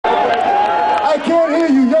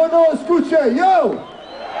Okay, yo!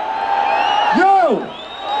 Yo!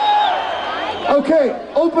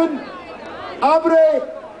 Okay, open, abre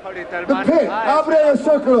the pit, abre el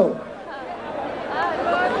circle.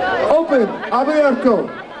 Open, abierto.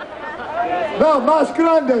 No, más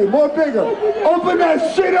grande, more bigger. Open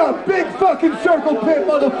that shit up, big fucking circle pit,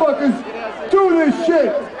 motherfuckers. Do this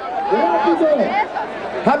shit.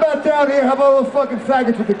 How about down here? How about all those fucking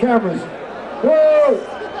faggots with the cameras? Whoa!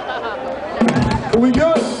 Can we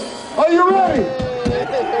do it? Are you ready?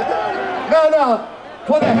 No,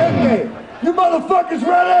 for the head game. You motherfuckers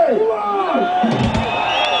ready?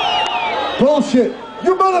 Bullshit.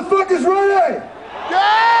 You motherfuckers ready?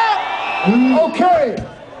 Yeah! Okay.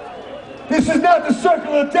 This is not the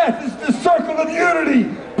circle of death, this is the circle of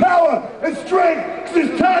unity, power, and strength.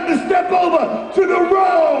 It's time to step over to the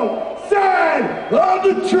wrong side of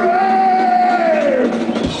the train!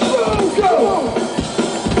 Go!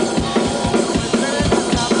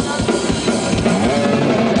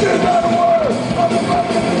 Get out of work!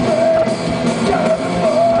 Motherfucking train! Get out of the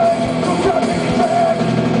boy! Go cut me back!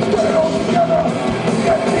 Put it all together!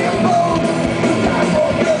 Get the opposed! The time for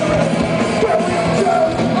veterans! Where we are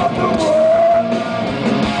just of the world!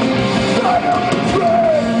 Side of the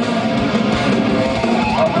train!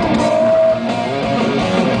 Of the world!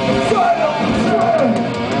 Side of the train!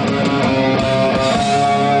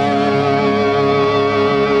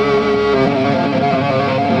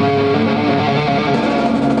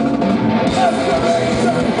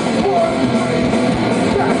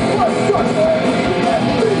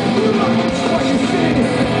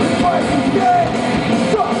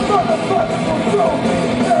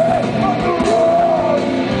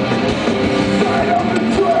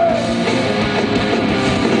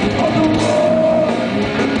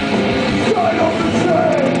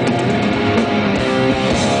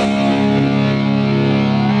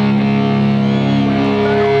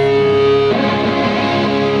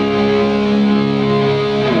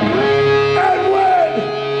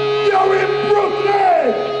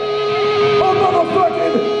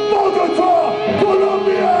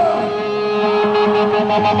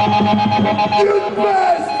 You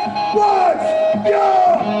best watch your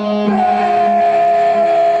baby!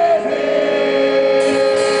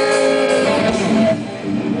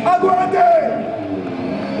 Aguante!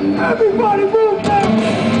 Everybody move now!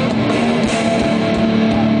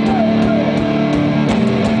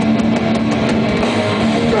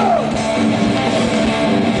 Go!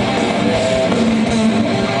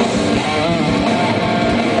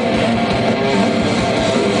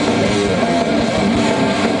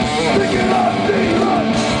 Pick it up, D-Run!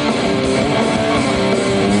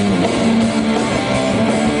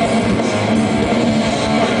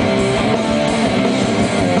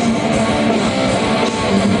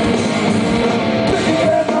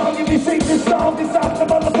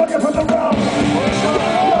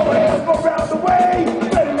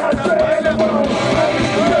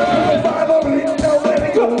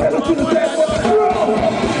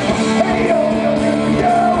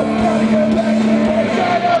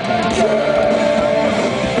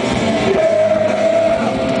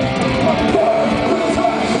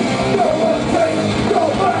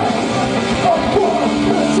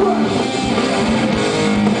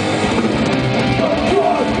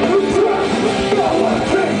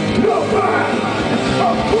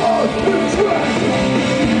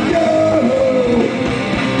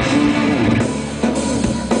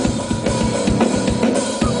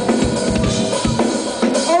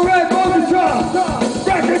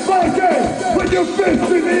 Put your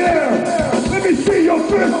fists in the air! Let me see your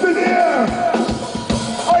fists in the air!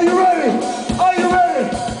 Are you ready? Are you ready?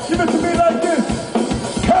 Give it to me like this!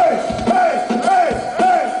 Hey! Hey! Hey!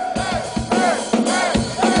 Hey!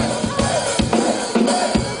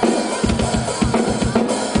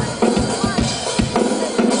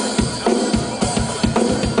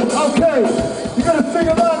 Okay, you're gonna sing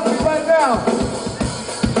along with me right now.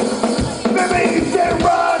 Let me say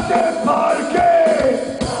rock and party!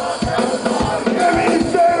 Let me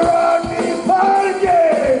say rock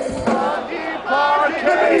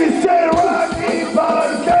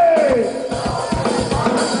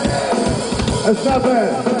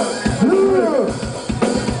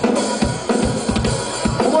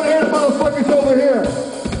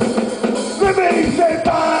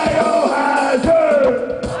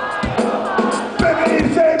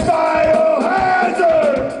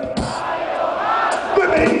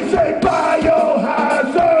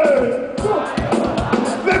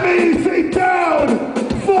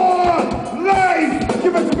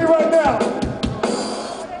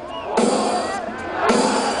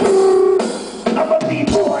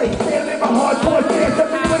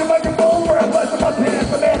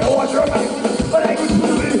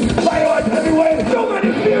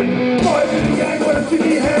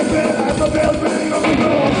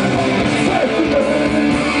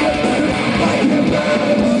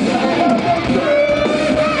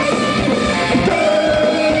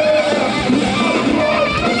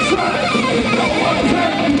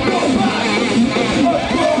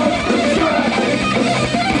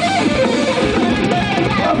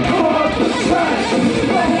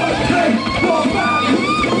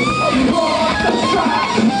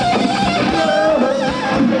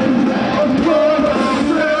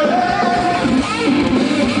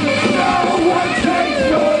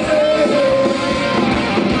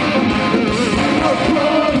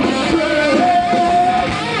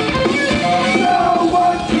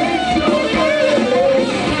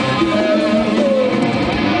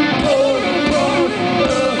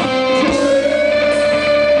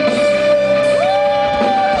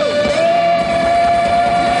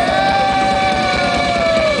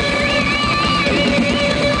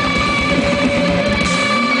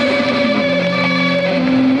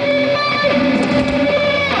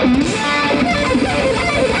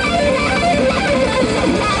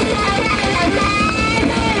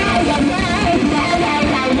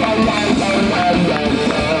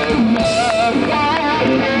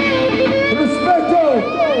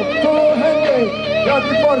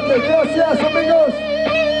Grande Parque, gracias amigos.